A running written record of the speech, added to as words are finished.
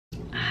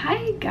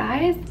Hi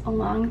guys, a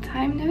long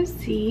time no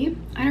see.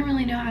 I don't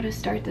really know how to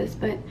start this,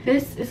 but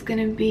this is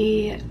gonna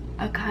be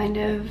a kind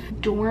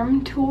of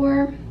dorm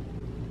tour.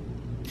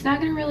 It's not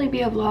gonna really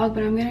be a vlog,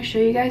 but I'm gonna show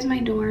you guys my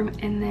dorm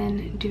and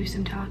then do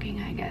some talking,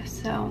 I guess.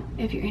 So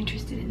if you're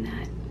interested in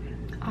that,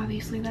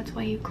 obviously that's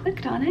why you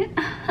clicked on it.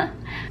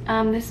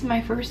 This is my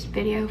first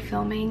video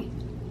filming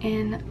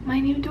in my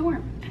new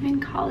dorm. I'm in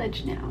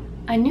college now.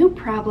 A new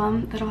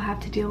problem that I'll have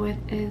to deal with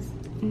is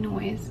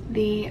noise.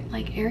 The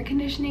air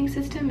conditioning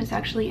system is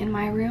actually in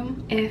my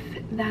room. If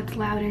that's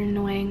loud and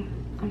annoying,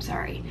 I'm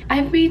sorry.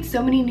 I've made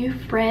so many new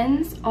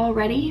friends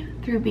already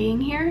through being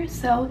here,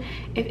 so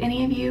if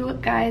any of you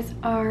guys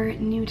are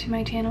new to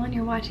my channel and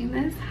you're watching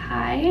this,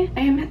 hi. I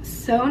am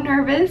so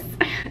nervous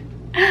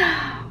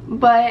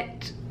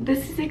but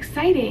this is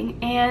exciting,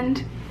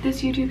 and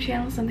this YouTube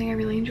channel is something I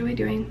really enjoy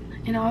doing.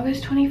 In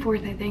August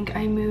 24th, I think,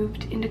 I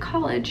moved into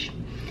college,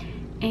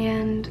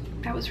 and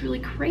that was really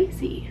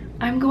crazy.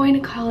 I'm going to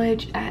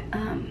college at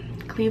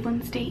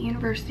Cleveland State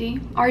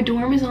University. Our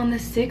dorm is on the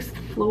 6th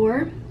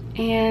floor,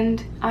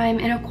 and I'm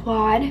in a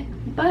quad,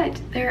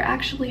 but there are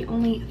actually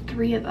only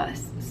 3 of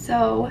us.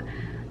 So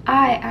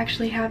I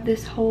actually have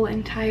this whole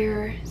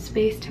entire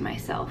space to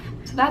myself.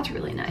 So that's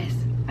really nice.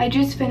 I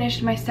just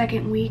finished my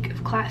 2nd week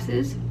of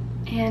classes,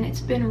 and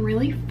it's been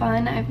really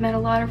fun. I've met a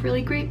lot of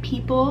really great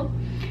people.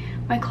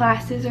 My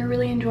classes are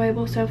really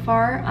enjoyable so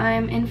far.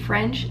 I'm in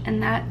French,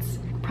 and that's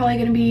probably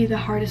gonna be the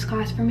hardest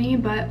class for me,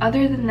 but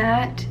other than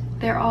that,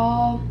 they're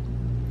all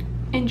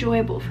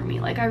enjoyable for me.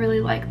 I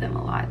really like them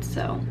a lot,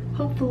 so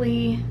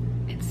hopefully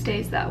it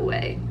stays that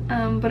way.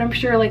 But I'm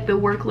sure the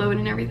workload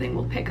and everything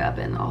will pick up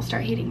and I'll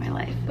start hating my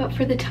life. But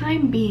for the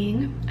time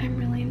being, I'm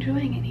really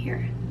enjoying it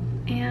here,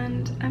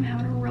 and I'm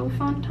having a real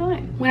fun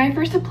time. When I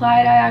first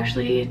applied, I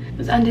actually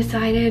was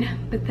undecided,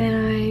 but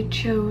then I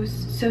chose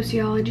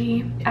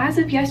sociology. As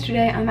of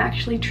yesterday, I'm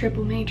actually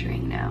triple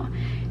majoring now.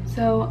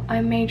 So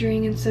I'm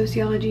majoring in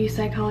sociology,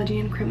 psychology,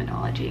 and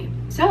criminology.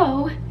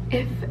 So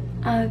if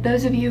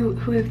those of you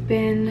who have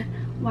been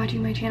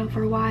watching my channel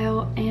for a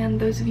while, and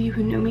those of you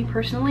who know me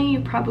personally,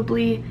 you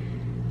probably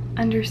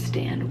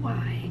understand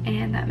why.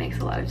 And that makes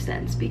a lot of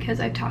sense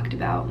because I've talked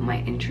about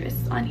my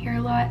interests on here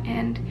a lot,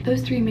 and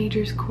those 3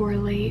 majors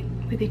correlate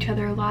with each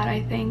other a lot,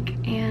 I think.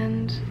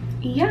 And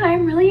yeah,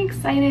 I'm really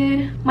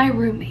excited. My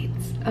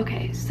roommates.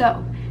 Okay,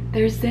 so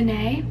there's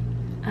Zanae.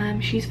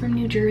 She's from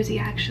New Jersey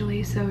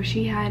actually, so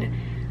she had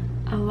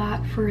a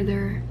lot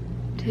further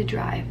to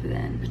drive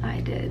than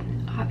I did,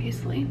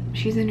 obviously.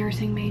 She's a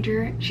nursing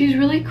major. She's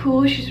really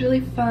cool, she's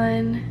really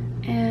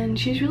fun, and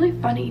she's really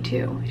funny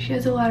too. She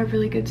has a lot of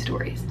really good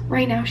stories.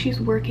 Right now she's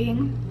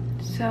working,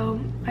 so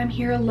I'm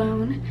here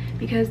alone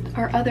because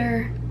our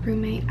other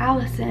roommate,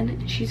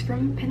 Allison, she's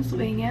from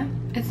Pennsylvania.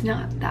 It's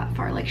not that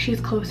far, she's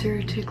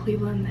closer to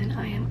Cleveland than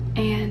I am,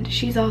 and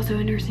she's also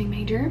a nursing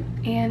major,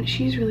 and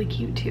she's really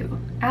cute too.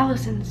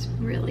 Allison's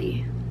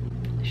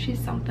she's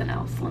something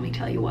else, let me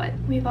tell you what.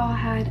 We've all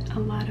had a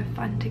lot of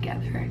fun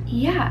together.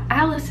 Yeah,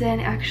 Allison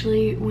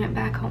actually went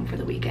back home for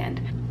the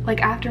weekend.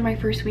 After my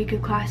first week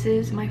of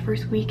classes, my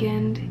first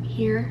weekend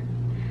here,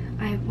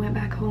 I went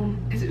back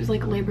home because it was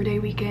Labor Day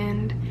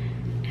weekend,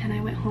 and I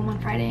went home on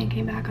Friday and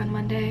came back on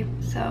Monday,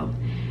 so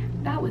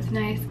that was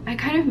nice. I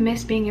kind of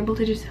miss being able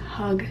to just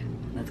hug.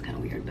 That's kind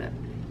of weird, but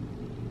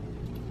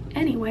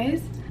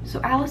anyways, so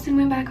Allison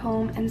went back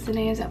home and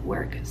Zanae is at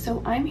work,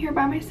 so I'm here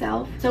by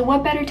myself. So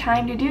what better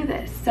time to do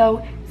this?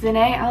 So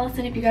Zanae,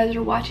 Allison, if you guys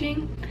are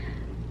watching,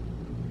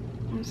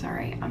 I'm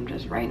sorry,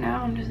 right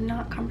now I'm just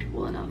not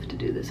comfortable enough to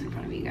do this in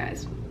front of you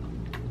guys.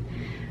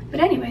 But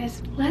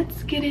anyways,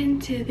 let's get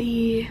into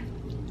the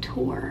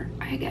tour,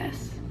 I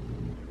guess.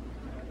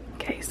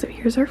 Okay, so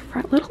here's our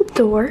front little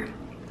door,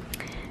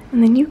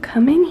 and then you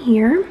come in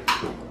here.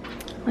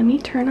 Let me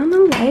turn on the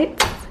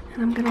lights,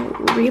 and I'm gonna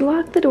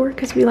relock the door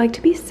because we like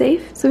to be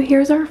safe. So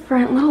here's our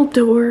front little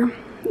door.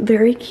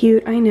 Very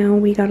cute, I know.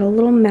 We got a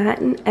little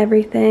mat and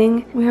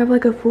everything. We have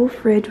a full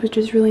fridge, which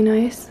is really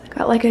nice.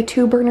 Got a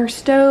 2-burner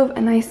stove,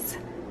 a nice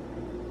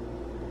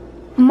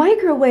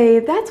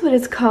microwave, that's what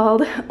it's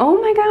called.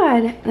 Oh my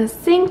god. And a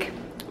sink,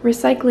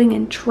 recycling,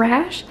 and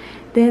trash.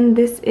 Then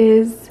this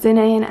is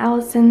Zanae and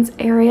Allison's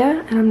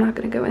area, and I'm not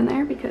gonna go in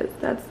there because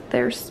that's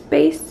their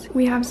space.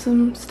 We have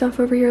some stuff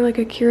over here, a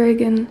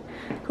Keurig and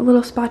a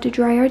little spot to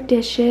dry our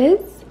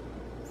dishes.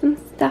 Some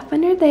stuff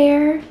under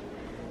there.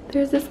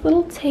 There's this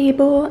little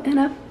table and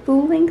a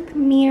full-length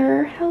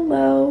mirror.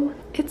 Hello.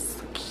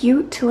 It's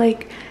cute to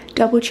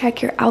double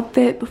check your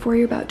outfit before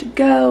you're about to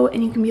go,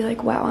 and you can be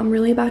wow, I'm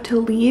really about to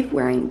leave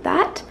wearing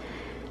that.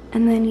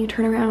 And then you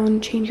turn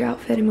around, change your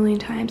outfit a million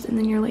times, and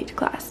then you're late to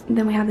class. And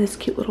then we have this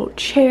cute little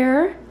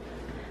chair.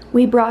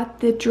 We brought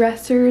the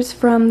dressers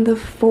from the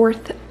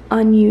 4th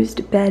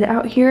unused bed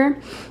out here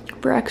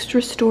for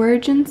extra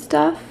storage and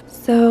stuff.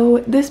 So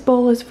this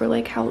bowl is for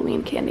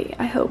Halloween candy,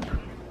 I hope.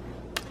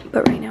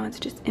 But right now it's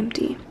just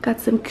empty. Got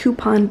some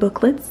coupon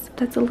booklets.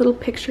 That's a little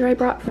picture I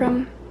brought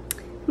from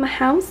my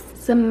house.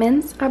 Some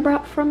mints I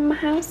brought from my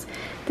house.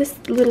 This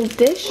little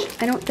dish,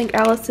 I don't think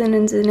Allison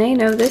and Zanae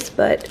know this,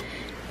 but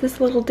This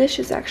little dish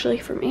is actually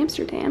from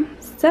Amsterdam.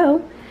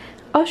 So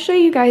I'll show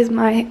you guys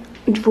my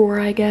drawer,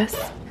 I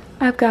guess.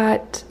 I've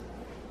got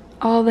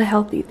all the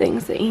healthy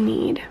things that you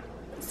need.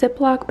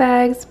 Ziploc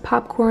bags,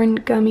 popcorn,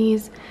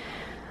 gummies,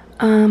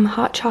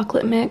 hot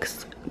chocolate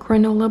mix,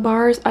 granola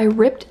bars. I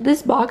ripped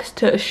this box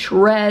to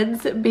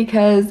shreds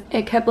because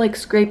it kept like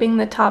scraping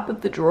the top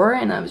of the drawer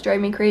and that was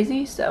driving me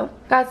crazy. So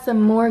got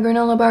some more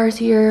granola bars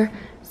here,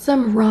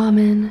 some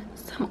ramen,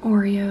 some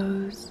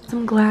Oreos,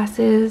 some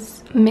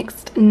glasses,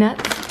 mixed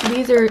nuts.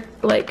 These are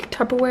like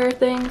Tupperware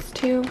things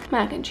too.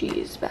 Mac and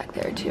cheese back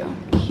there too.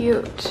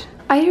 Cute.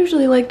 I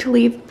usually like to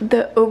leave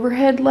the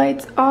overhead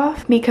lights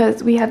off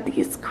because we have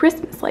these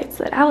Christmas lights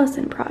that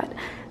Allison brought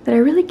that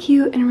are really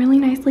cute and really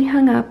nicely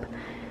hung up.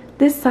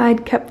 This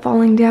side kept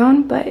falling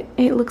down, but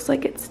it looks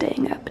like it's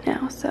staying up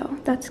now, so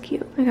that's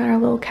cute. We got our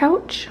little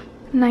couch.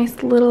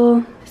 Nice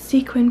little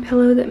sequin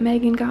pillow that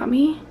Megan got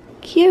me.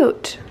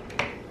 Cute.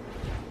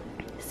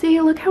 See,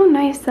 look how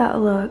nice that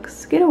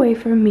looks. Get away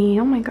from me,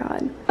 oh my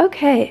god.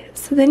 Okay,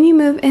 so then you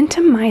move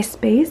into my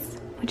space,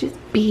 which is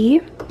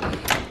B,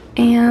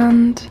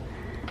 and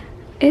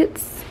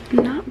it's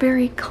not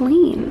very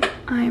clean.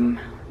 I'm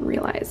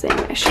realizing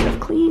I should have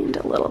cleaned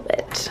a little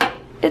bit.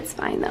 It's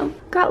fine though.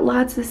 Got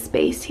lots of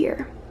space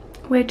here,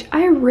 which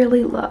I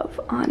really love,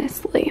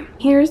 honestly.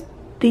 Here's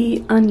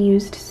the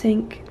unused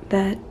sink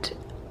that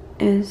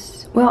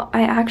is, well,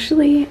 I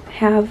actually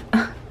have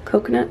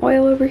coconut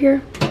oil over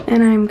here,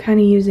 and I'm kind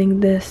of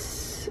using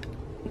this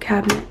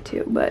cabinet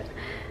too, but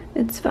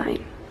it's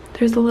fine.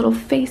 There's a little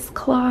face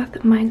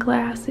cloth, my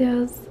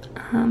glasses,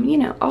 you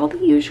know, all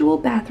the usual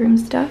bathroom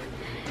stuff.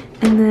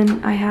 And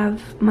then I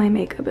have my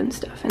makeup and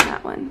stuff in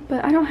that one.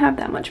 But I don't have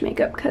that much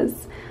makeup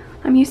because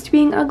I'm used to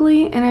being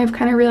ugly and I've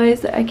kind of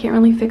realized that I can't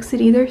really fix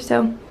it either.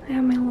 So I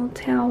have my little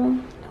towel,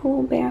 a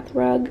little bath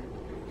rug.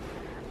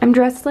 I'm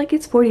dressed like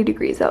it's 40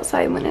 degrees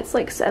outside when it's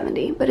like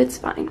 70, but it's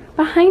fine.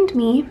 Behind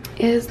me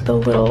is the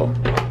little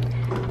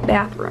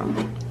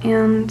bathroom,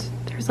 and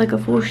there's like a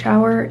full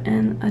shower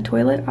and a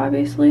toilet,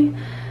 obviously.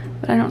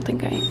 But I don't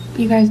think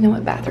you guys know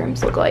what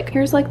bathrooms look like.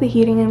 Here's like the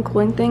heating and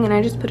cooling thing, and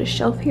I just put a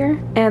shelf here.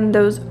 And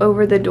those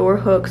over the door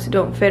hooks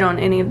don't fit on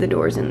any of the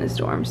doors in this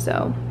dorm,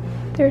 so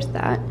there's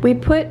that. We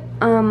put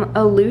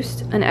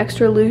an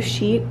extra loose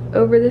sheet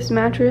over this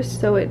mattress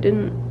so it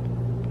didn't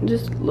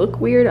just look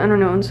weird. I don't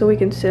know, and so we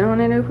can sit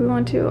on it if we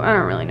want to. I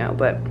don't really know,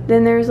 but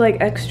then there's like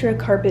extra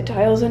carpet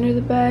tiles under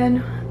the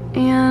bed.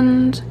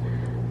 And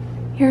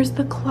here's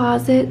the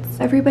closets.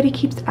 Everybody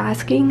keeps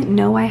asking.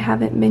 No, I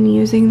haven't been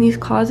using these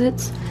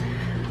closets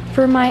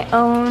for my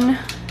own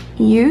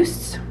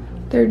use.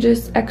 They're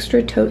just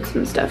extra totes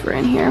and stuff are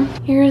in here.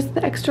 Here's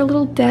the extra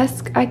little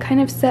desk. I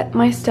kind of set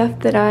my stuff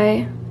that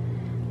I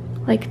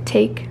like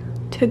take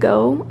to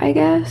go, I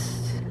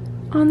guess,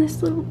 on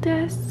this little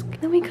desk.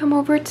 Then we come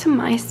over to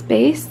my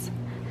space,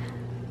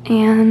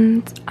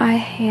 and I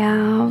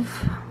have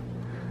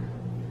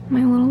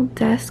my little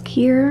desk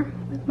here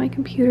with my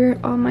computer.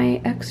 All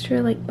my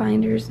extra like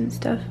binders and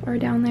stuff are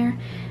down there,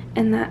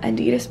 and that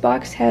Adidas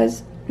box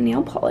has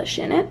nail polish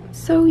in it.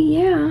 So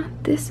yeah,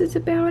 this is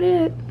about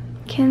it.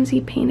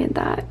 Kenzie painted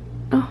that.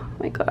 Oh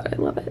my god,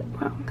 I love it.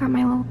 Wow, got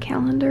my little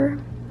calendar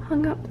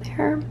hung up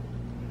there.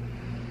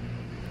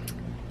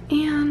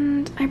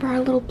 And I brought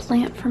a little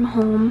plant from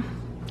home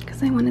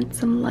because I wanted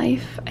some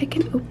life. I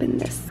can open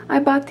this. I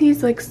bought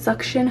these like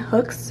suction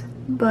hooks,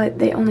 but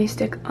they only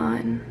stick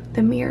on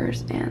the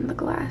mirrors and the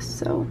glass,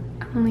 so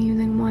I'm only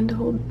using one to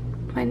hold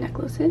my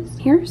necklaces.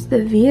 Here's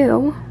the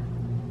view.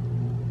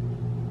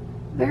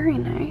 Very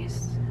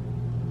nice.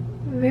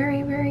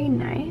 Very, very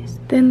nice.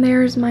 Then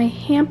there's my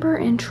hamper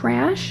and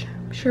trash.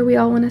 I'm sure we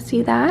all want to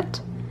see that.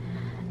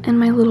 And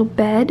my little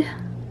bed.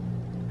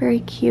 Very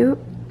cute.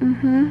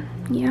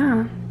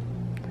 Yeah.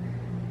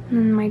 And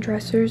then my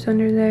dresser's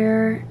under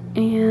there.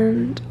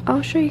 And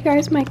I'll show you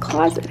guys my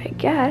closet, I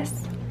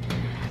guess.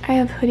 I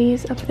have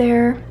hoodies up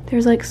there.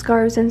 There's like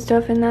scarves and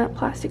stuff in that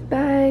plastic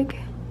bag.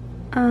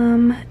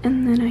 And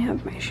then I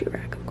have my shoe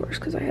rack, of course,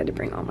 because I had to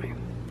bring all my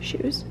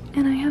shoes.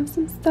 And I have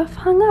some stuff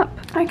hung up.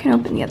 I can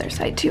open the other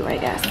side too, I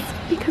guess,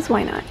 because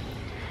why not?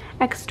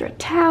 Extra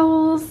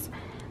towels,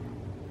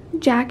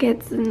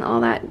 jackets and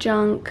all that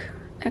junk,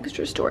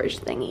 extra storage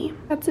thingy.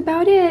 That's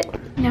about it.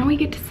 Now we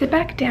get to sit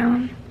back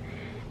down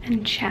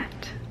and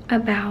chat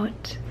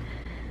about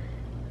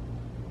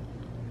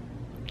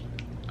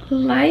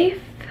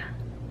life,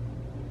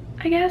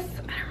 I guess.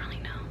 I don't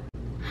really know.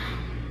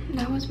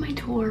 That was my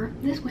tour.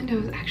 This window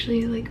is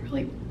actually like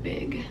really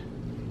big.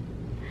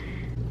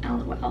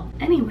 LOL.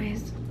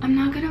 Anyways, I'm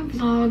not gonna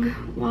vlog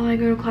while I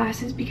go to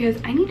classes because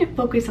I need to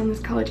focus on this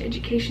college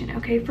education,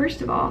 okay?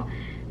 First of all.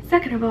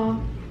 Second of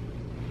all,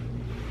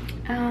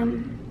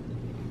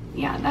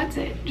 yeah, that's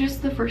it.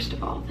 Just the first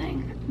of all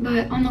thing.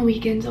 But on the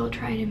weekends, I'll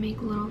try to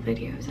make little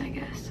videos, I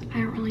guess. I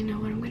don't really know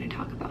what I'm gonna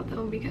talk about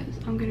though because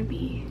I'm gonna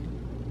be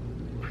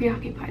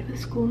preoccupied with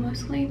school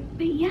mostly.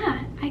 But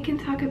yeah, I can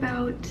talk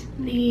about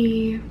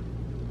the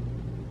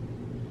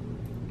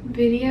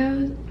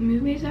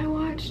movies I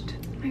watched.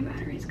 My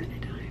battery's gonna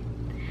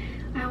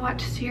die. I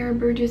watched Sierra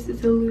Burgess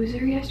is a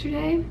Loser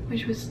yesterday,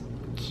 which was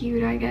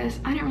cute, I guess.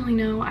 I didn't really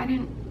know.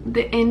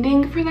 The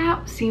ending for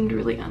that seemed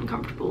really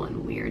uncomfortable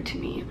and weird to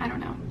me. I don't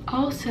know.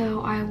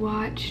 Also, I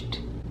watched,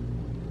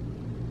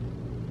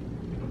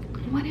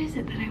 what is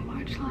it that I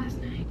watched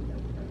last night?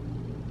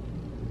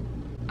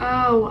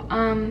 Oh,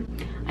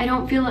 I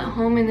Don't Feel at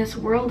Home in This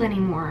World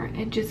Anymore.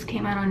 It just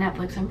came out on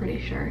Netflix, I'm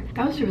pretty sure.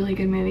 That was a really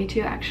good movie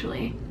too,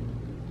 actually.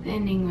 The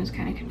ending was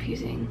kind of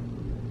confusing,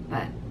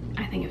 but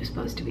I think it was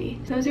supposed to be.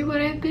 So those are what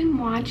I've been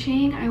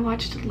watching. I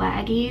watched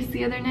Laggies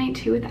the other night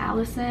too with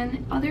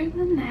Allison. Other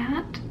than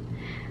that,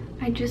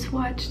 I just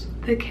watched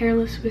the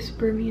Careless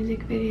Whisper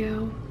music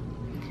video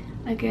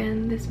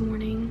again this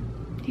morning.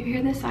 Do you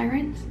hear the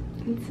sirens?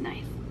 It's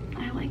nice.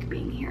 I like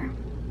being here.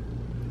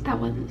 That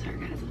wasn't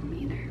sarcasm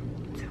either.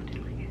 It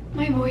sounded like it.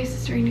 My voice is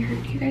starting to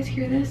hurt. Do you guys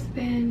hear this?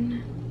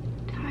 Been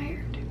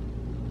tired.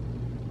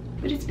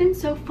 But it's been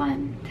so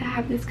fun to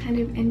have this kind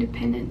of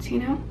independence, you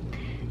know?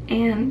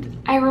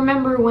 And I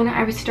remember when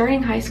I was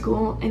starting high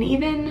school, and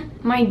even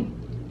my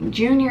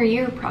junior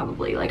year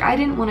probably, like, I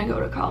didn't want to go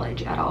to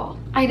college at all.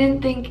 I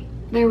didn't think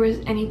there was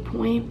any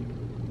point,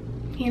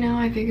 you know.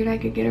 I figured I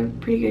could get a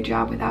pretty good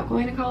job without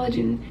going to college,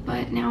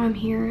 but now I'm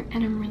here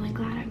and I'm really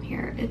glad I'm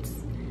here. It's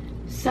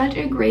such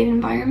a great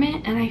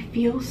environment and I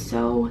feel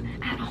so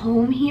at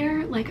home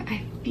here. Like,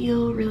 I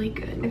feel really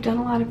good. I've done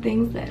a lot of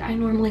things that I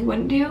normally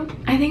wouldn't do.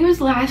 I think it was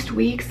last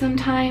week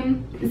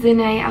sometime,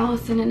 Zene,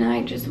 Allison, and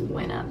I just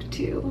went up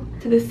to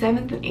the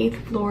 7th and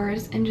 8th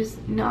floors and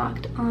just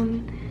knocked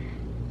on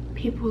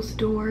people's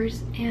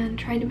doors and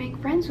tried to make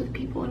friends with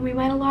people, and we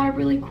met a lot of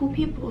really cool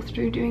people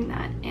through doing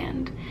that.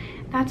 And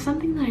that's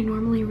something that I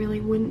normally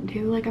really wouldn't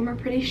do. Like, I'm a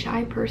pretty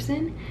shy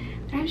person,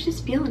 but I was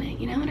just feeling it,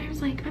 you know. And I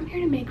was like, I'm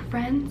here to make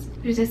friends.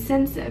 There's a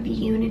sense of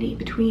unity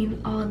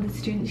between all of the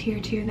students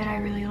here too that I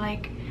really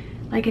like.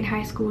 Like in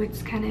high school,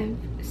 it's kind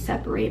of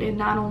separated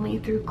not only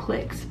through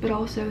cliques but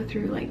also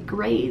through like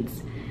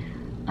grades.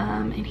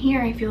 And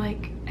here I feel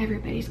like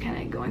everybody's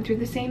kind of going through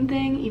the same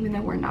thing, even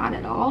though we're not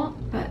at all,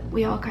 but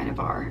we all kind of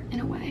are in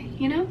a way,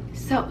 you know?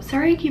 So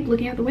sorry I keep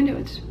looking out the window.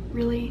 It's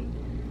really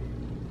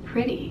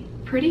pretty.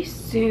 Pretty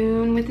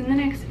soon, within the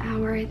next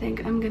hour, I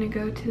think I'm gonna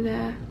go to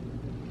the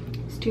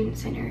student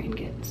center and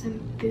get some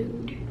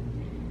food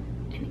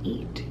and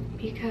eat,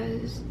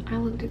 because I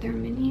looked at their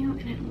menu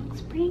and it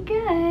looks pretty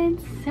good.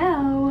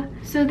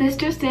 So this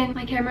just in,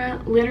 my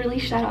camera literally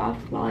shut off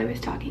while I was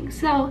talking.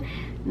 So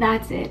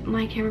that's it.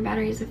 My camera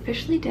battery is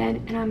officially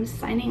dead and I'm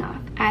signing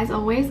off. As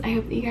always, I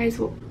hope that you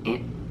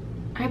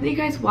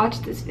guys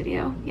watched this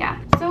video. Yeah.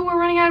 So we're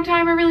running out of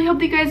time. I really hope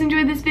that you guys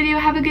enjoyed this video.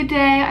 Have a good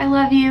day. I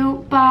love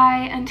you.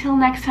 Bye. Until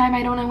next time.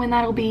 I don't know when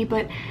that'll be,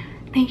 but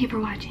thank you for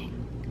watching.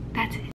 That's it.